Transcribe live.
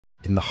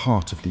in the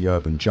heart of the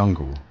urban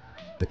jungle,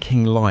 the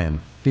king lion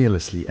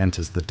fearlessly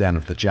enters the den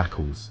of the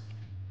jackals.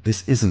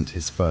 This isn't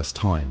his first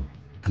time,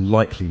 and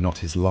likely not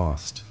his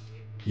last.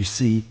 You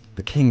see,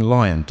 the king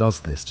lion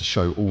does this to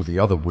show all the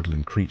other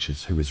woodland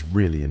creatures who is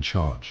really in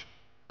charge,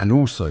 and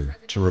also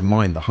to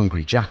remind the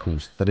hungry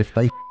jackals that if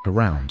they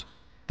around,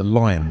 the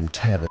lion will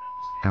tear the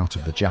out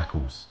of the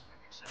jackals.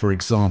 For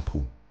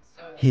example,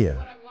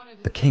 here,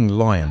 the king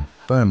lion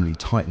firmly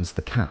tightens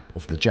the cap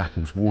of the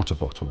jackal's water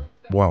bottle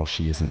while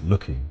she isn't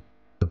looking.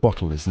 The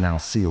bottle is now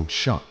sealed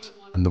shut,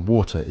 and the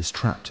water is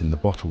trapped in the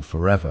bottle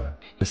forever.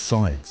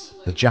 Besides,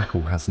 the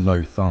jackal has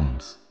no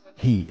thumbs.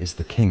 He is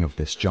the king of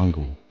this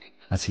jungle,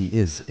 as he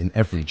is in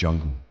every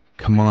jungle,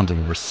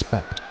 commanding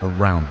respect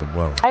around the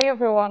world. Hi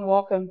everyone,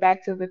 welcome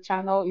back to the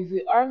channel. If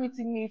you are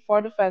meeting me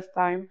for the first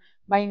time,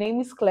 my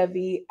name is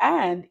Clevy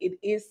and it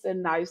is so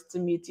nice to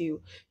meet you.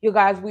 You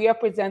guys, we are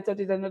presented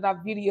with another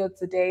video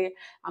today,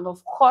 and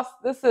of course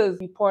this is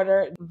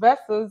reporter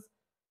versus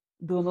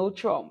Donald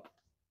Trump.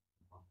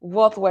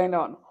 What went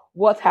on?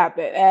 What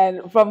happened?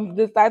 And from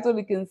this title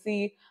you can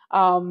see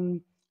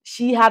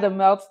she had a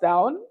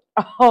meltdown.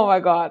 Oh my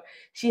god,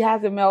 she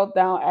has a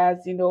meltdown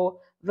as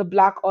the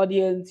black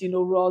audience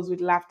roars with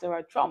laughter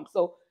at Trump.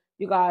 So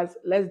you guys,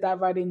 let's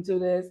dive right into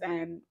this,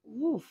 and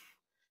oof,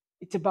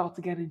 it's about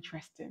to get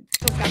interesting.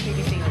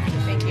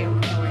 Thank you.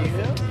 How are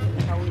you?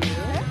 How are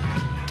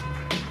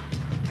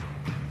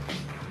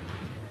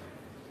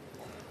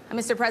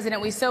you? Mr.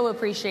 President, we so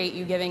appreciate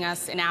you giving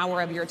us an hour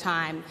of your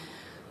time.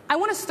 I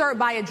want to start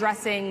by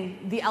addressing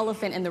the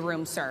elephant in the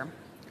room, sir.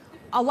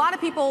 A lot of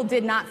people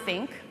did not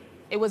think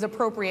it was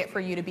appropriate for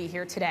you to be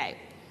here today.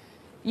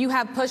 You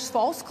have pushed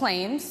false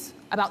claims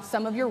about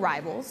some of your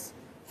rivals,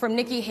 from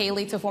Nikki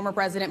Haley to former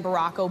President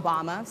Barack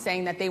Obama,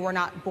 saying that they were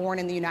not born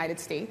in the United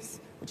States,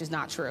 which is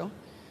not true.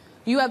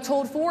 You have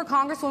told 4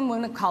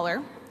 congresswomen of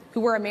color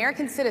who were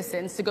American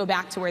citizens to go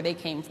back to where they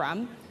came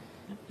from.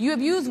 You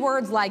have used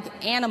words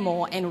like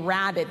animal and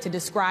rabid to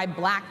describe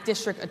black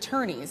district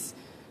attorneys.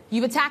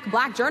 You've attacked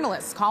black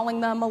journalists,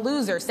 calling them a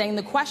loser, saying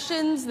the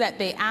questions that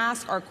they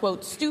ask are,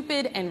 quote,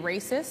 stupid and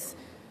racist.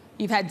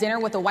 You've had dinner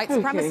with a white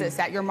supremacist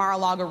at your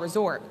Mar-a-Lago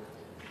resort.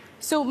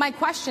 So my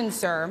question,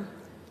 sir,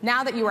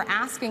 now that you are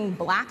asking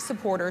black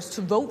supporters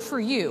to vote for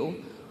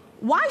you,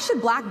 why should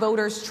black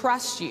voters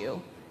trust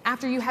you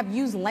after you have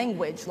used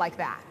language like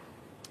that?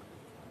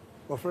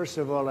 Well, first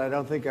of all, I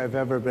don't think I've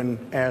ever been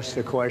asked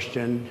a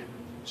question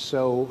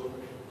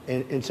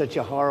in such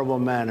a horrible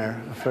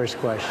manner. First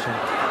question.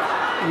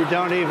 You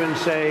don't even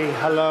say,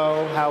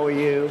 hello, how are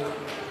you?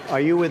 Are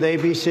you with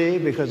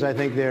ABC? Because I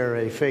think they're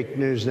a fake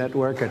news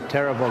network, a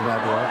terrible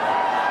network.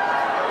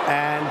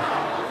 And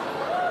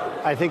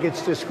I think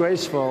it's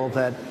disgraceful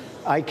that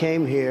I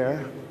came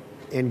here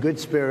in good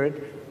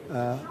spirit.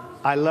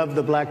 I love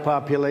the black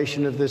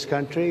population of this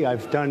country.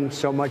 I've done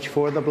so much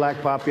for the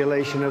black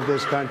population of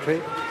this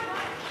country,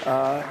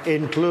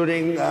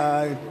 including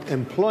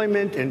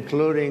employment,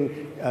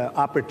 including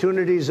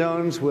opportunity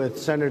zones with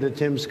Senator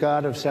Tim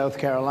Scott of South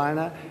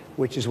Carolina,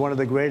 which is one of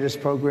the greatest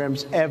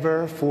programs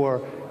ever for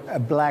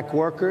black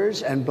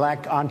workers and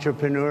black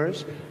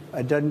entrepreneurs.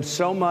 I've done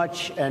so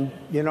much, and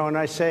and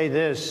I say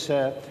this,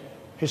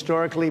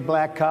 historically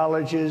black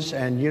colleges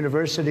and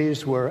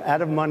universities were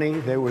out of money.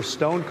 They were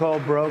stone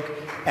cold broke,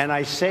 and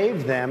I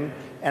saved them,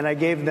 and I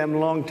gave them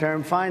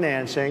long-term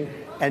financing,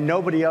 and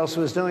nobody else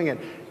was doing it.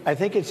 I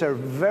think it's a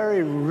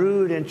very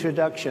rude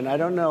introduction. I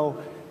don't know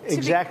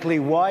exactly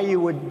why you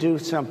would do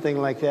something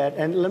like that.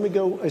 And let me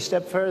go a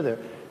step further.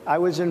 I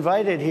was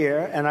invited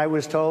here, and I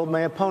was told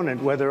my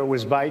opponent, whether it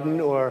was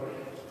Biden or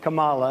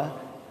Kamala,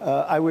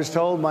 I was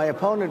told my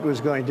opponent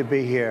was going to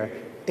be here.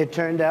 It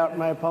turned out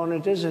my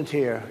opponent isn't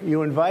here.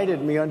 You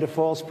invited me under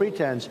false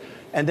pretense.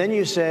 And then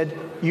you said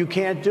you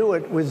can't do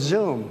it with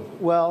Zoom.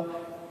 Well,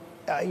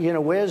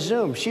 where's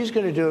Zoom? She's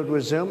going to do it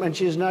with Zoom, and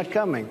she's not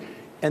coming.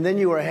 And then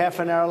you were half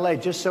an hour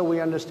late. Just so we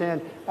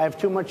understand, I have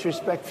too much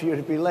respect for you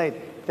to be late.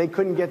 They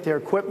couldn't get their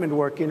equipment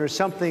working, or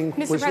something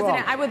was wrong. Mr.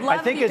 President, I would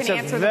love if you can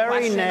answer the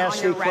question on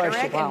your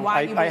rhetoric and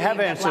why you believe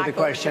that black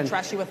voters should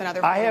trust you with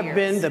another 4 years. I have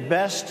been the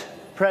best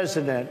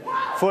president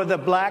for the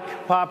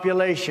black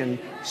population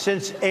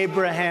since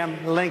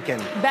Abraham Lincoln.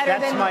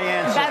 That's my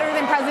answer. Better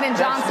than President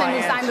Johnson,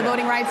 who signed the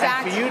Voting Rights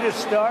Act? And for you to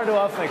start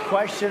off a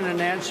question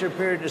and answer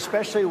period,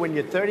 especially when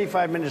you're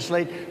 35 minutes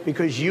late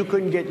because you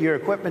couldn't get your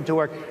equipment to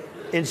work,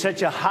 in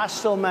such a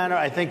hostile manner,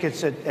 I think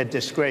it's a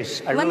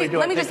disgrace. Let me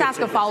just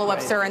ask a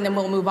follow-up, sir, and then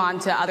we'll move on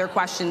to other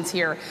questions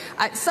here.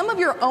 Some of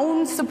your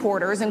own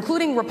supporters,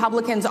 including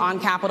Republicans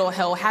on Capitol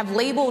Hill, have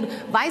labeled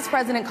Vice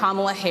President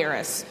Kamala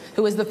Harris,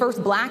 who is the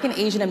first black and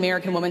Asian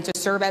American woman to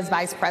serve as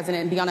vice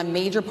president and be on a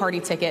major party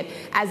ticket,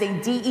 as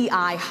a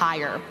DEI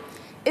hire.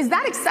 Is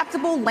that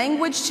acceptable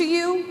language to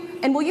you?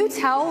 And will you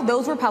tell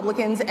those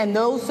Republicans and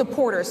those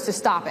supporters to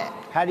stop it?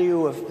 How do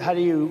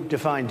you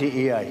define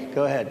DEI?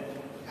 Go ahead.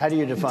 How do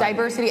you define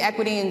diversity,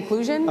 equity, and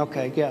inclusion?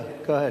 Okay, yeah,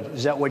 go ahead.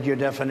 Is that what your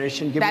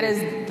definition? That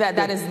is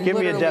give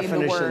me a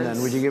definition the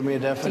then. Would you give me a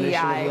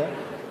definition DEI. of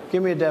that?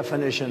 Give me a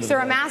definition. Sir,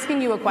 I'm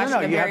asking you a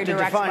question, a very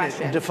direct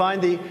question. Define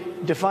the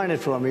define it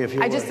for me, if you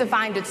would. I just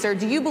defined it, sir.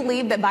 Do you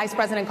believe that Vice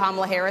President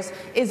Kamala Harris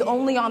is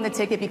only on the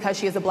ticket because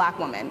she is a black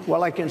woman?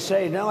 Well, I can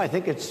say no. I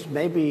think it's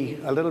maybe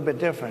a little bit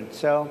different.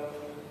 So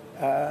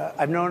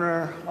I've known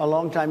her a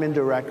long time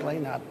indirectly,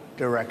 not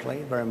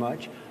directly very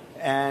much.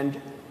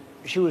 And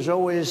she was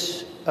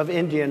always of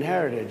Indian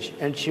heritage,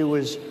 and she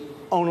was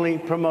only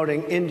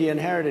promoting Indian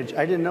heritage.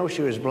 I didn't know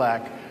she was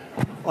black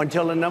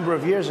until a number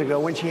of years ago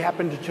when she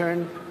happened to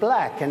turn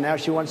black, and now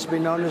she wants to be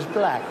known as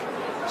black.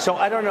 So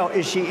I don't know,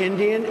 is she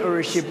Indian or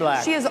is she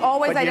black? She has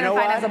always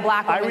identified as a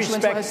black woman. She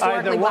went to a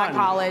historically black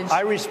college.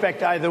 I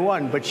respect either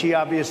one, but she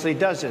obviously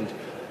doesn't,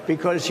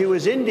 because she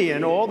was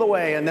Indian all the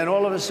way, and then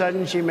all of a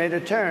sudden she made a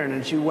turn,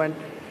 and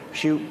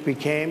she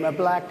became a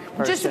black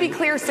person. Just to be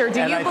clear, sir, do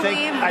you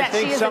believe that she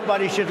is... I think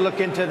somebody should look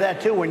into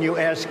that, too, when you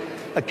ask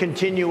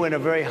continue in a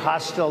very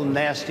hostile,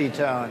 nasty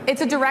tone. It's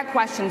a direct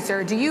question,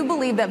 sir. Do you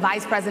believe that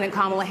Vice President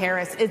Kamala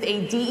Harris is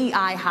a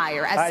DEI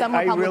hire, as some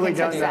Republicans really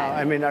don't have said? know.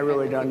 I mean, I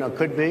really don't know.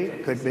 Could be.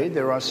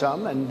 There are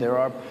some, and there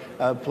are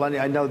plenty.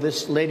 I know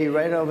this lady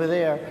right over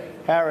there,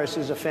 Harris,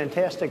 is a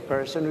fantastic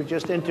person who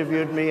just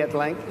interviewed me at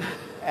length.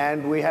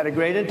 And we had a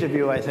great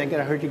interview, I think,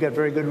 and I heard you got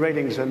very good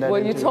ratings on that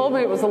Well, interview. you told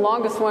me it was the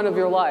longest one of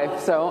your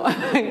life, so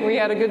we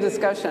had a good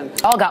discussion.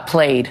 All got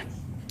played.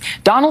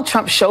 Donald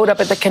Trump showed up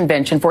at the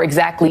convention for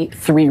exactly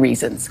 3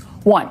 reasons.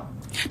 1,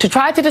 to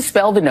try to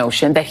dispel the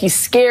notion that he's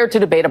scared to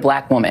debate a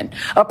black woman,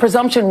 a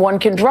presumption one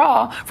can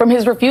draw from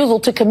his refusal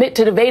to commit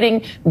to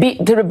debating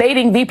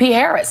VP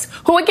Harris,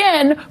 who,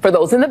 again, for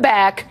those in the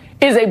back,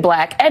 is a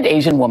black and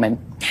Asian woman.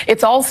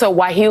 It's also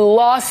why he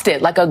lost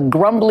it like a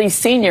grumbly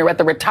senior at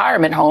the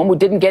retirement home who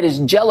didn't get his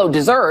Jell-O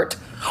dessert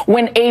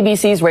when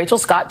ABC's Rachel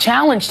Scott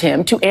challenged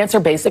him to answer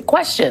basic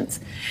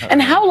questions.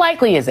 And how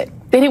likely is it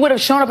that he would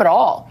have shown up at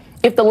all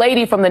if the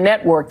lady from the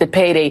network that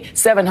paid a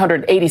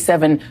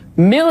 $787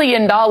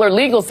 million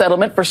legal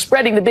settlement for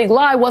spreading the big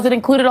lie wasn't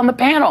included on the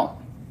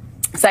panel?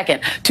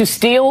 Second, to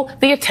steal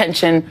the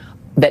attention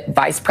that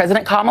Vice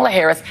President Kamala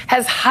Harris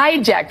has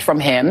hijacked from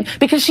him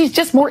because she's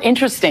just more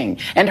interesting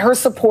and her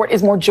support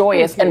is more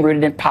joyous and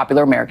rooted in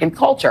popular American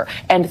culture.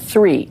 And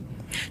 3,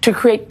 to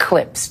create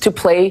clips to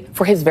play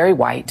for his very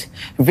white,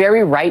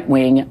 very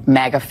right-wing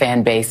MAGA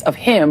fan base of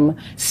him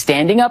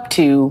standing up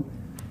to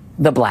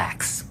the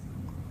blacks.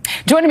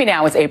 Joining me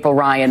now is April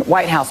Ryan,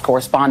 White House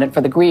correspondent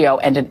for The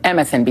Griot and an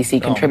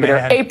MSNBC contributor.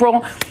 Man.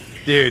 April,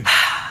 Dude.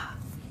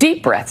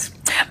 Deep breaths.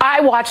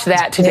 I watched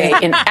that today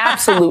in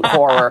absolute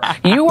horror.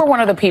 You were one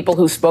of the people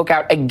who spoke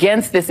out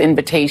against this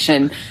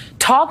invitation.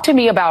 Talk to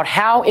me about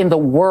how in the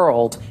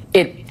world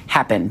it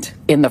happened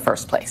in the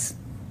first place.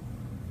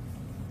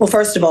 Well,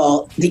 first of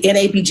all, the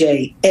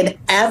NABJ, an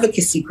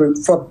advocacy group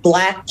for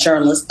Black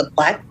journalists, the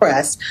Black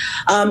press,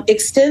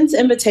 extends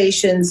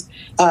invitations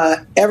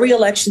every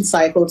election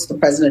cycle to the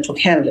presidential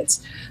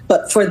candidates.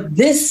 But for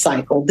this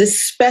cycle,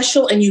 this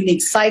special and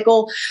unique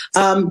cycle,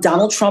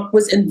 Donald Trump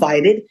was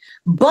invited.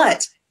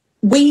 But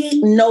we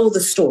know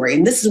the story,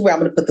 and this is where I'm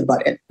going to put the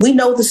butt in. We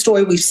know the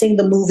story. We've seen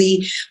the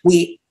movie.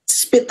 We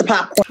spit the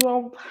popcorn.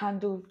 Trump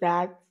handled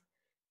that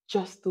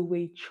just the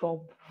way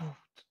Trump would.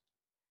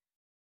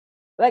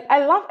 Like,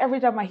 I laugh every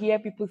time I hear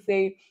people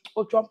say,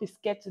 oh, Trump is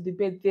scared to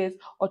debate this,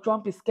 or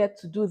Trump is scared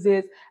to do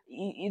this.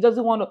 He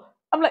doesn't want to.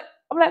 I'm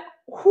like,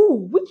 who?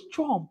 Which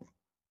Trump?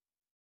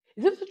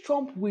 Is it the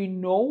Trump we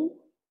know?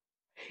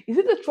 Is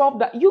it the Trump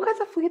that you guys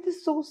are forgetting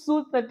so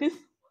soon that this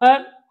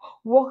man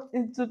walked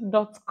into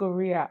North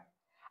Korea?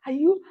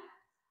 Is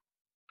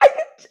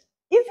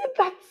it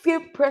that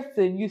same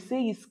person you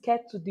say is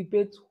scared to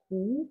debate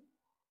who?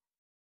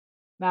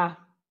 Nah.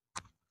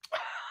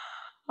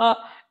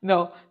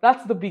 No,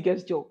 that's the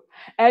biggest joke.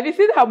 And you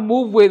see that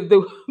move with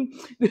the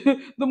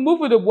the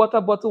move with the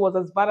water bottle was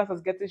as bad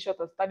as getting shot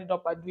and standing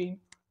up and doing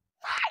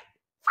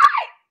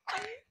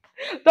fight.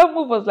 That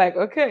move was like,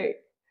 okay.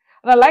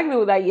 And I like the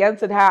way that he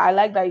answered her. I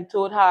like that he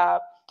told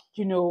her,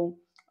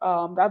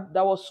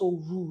 that was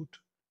so rude.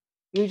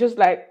 He was just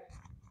like,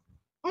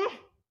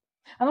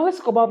 And let's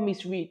talk about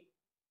Miss Reid.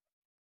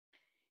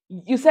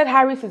 You said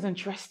Harris is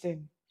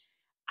interesting.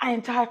 Our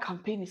entire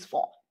campaign is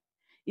fun.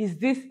 Is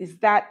this, is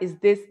that, is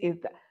this, is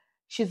that.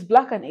 She's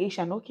black and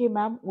Asian. Okay,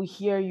 ma'am, we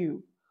hear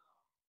you.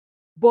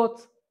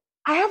 But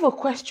I have a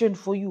question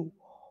for you.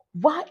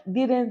 Why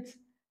didn't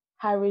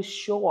Harris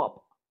show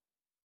up?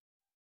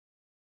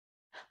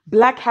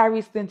 Black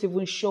Harris didn't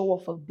even show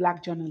up for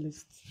black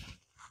journalists.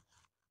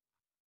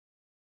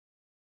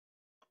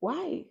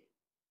 Why?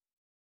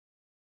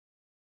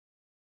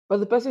 But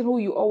the person who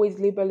you always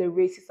label a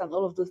racist and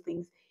all of those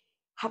things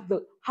have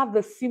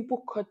the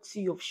simple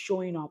courtesy of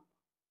showing up.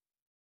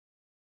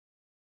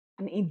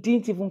 And it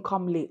didn't even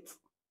come late.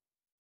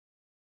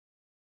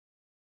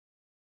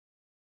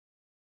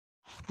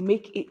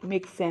 Make it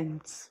make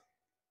sense.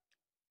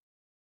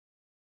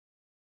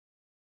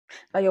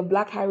 That your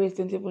black Harris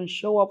didn't even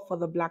show up for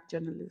the black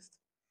journalist.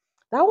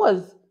 That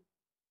was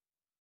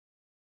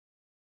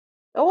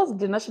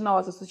the National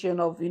Association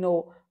of,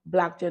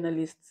 black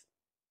journalists.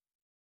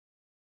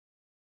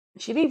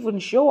 She didn't even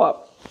show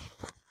up.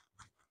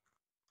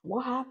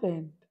 What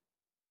happened?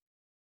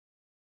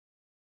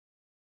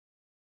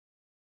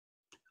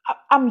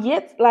 I'm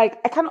yet like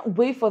I cannot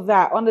wait for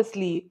that.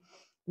 Honestly,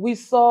 we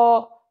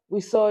saw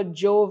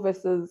Joe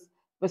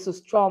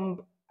versus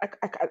Trump.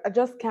 I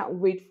just can't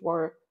wait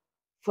for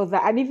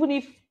that. And even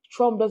if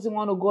Trump doesn't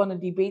want to go on a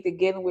debate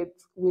again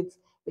with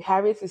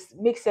Harris, it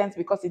makes sense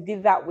because he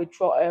did that with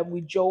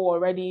Joe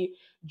already.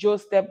 Joe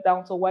stepped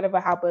down, so whatever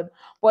happened.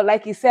 But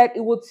like he said,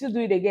 it would still do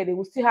it again. It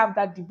will still have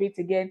that debate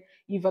again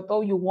if at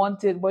all you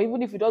want it. But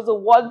even if he doesn't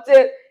want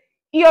it,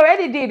 he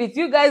already did it.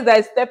 You guys that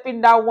is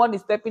stepping down, one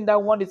is stepping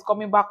down, one is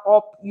coming back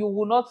up. You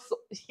will not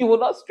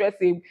stress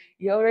him.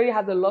 He already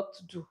has a lot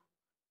to do.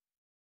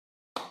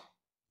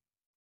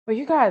 But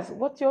you guys,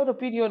 what's your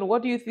opinion?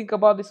 What do you think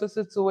about this whole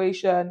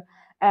situation?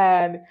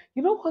 And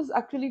you know what's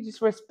actually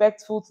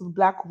disrespectful to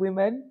black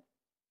women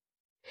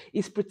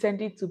is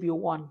pretending to be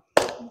one.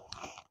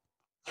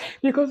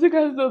 Because you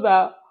guys know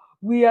that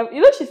we have,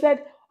 she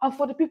said, and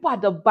for the people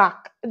at the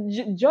back,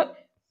 Joy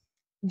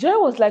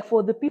was like,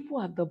 for the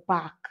people at the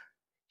back,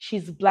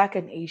 she's black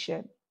and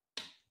Asian.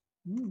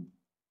 Hmm.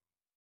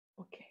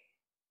 Okay.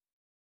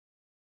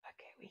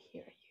 Okay, we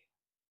hear you.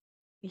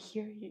 We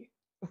hear you.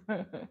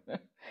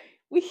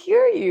 We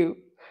hear you.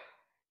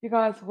 You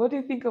guys, what do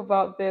you think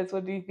about this?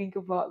 What do you think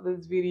about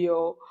this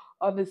video?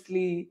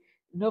 Honestly,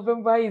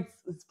 November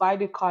is by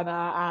the corner,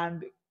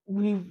 and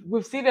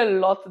we've seen a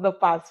lot in the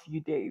past few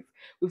days.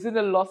 We've seen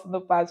a lot in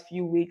the past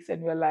few weeks,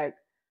 and we're like,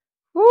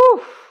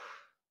 whew.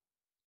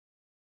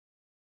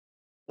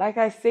 Like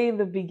I say in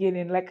the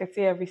beginning, like I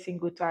say every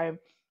single time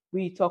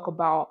we talk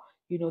about,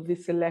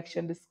 this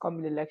election, this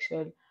coming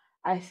election,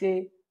 I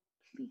say,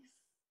 please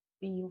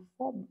be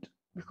informed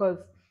because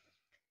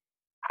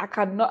I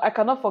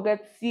cannot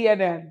forget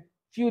CNN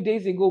few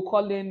days ago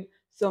calling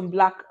some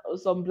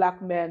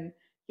black men,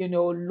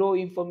 low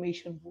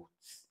information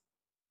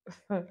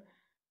votes.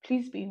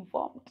 Please be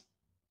informed.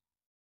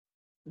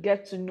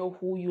 Get to know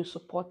who you're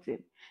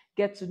supporting.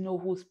 Get to know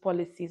whose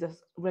policies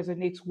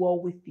resonate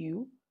well with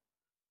you,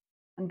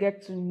 and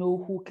get to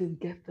know who can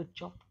get the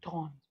job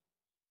done.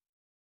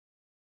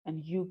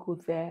 And you go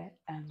there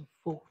and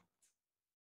vote.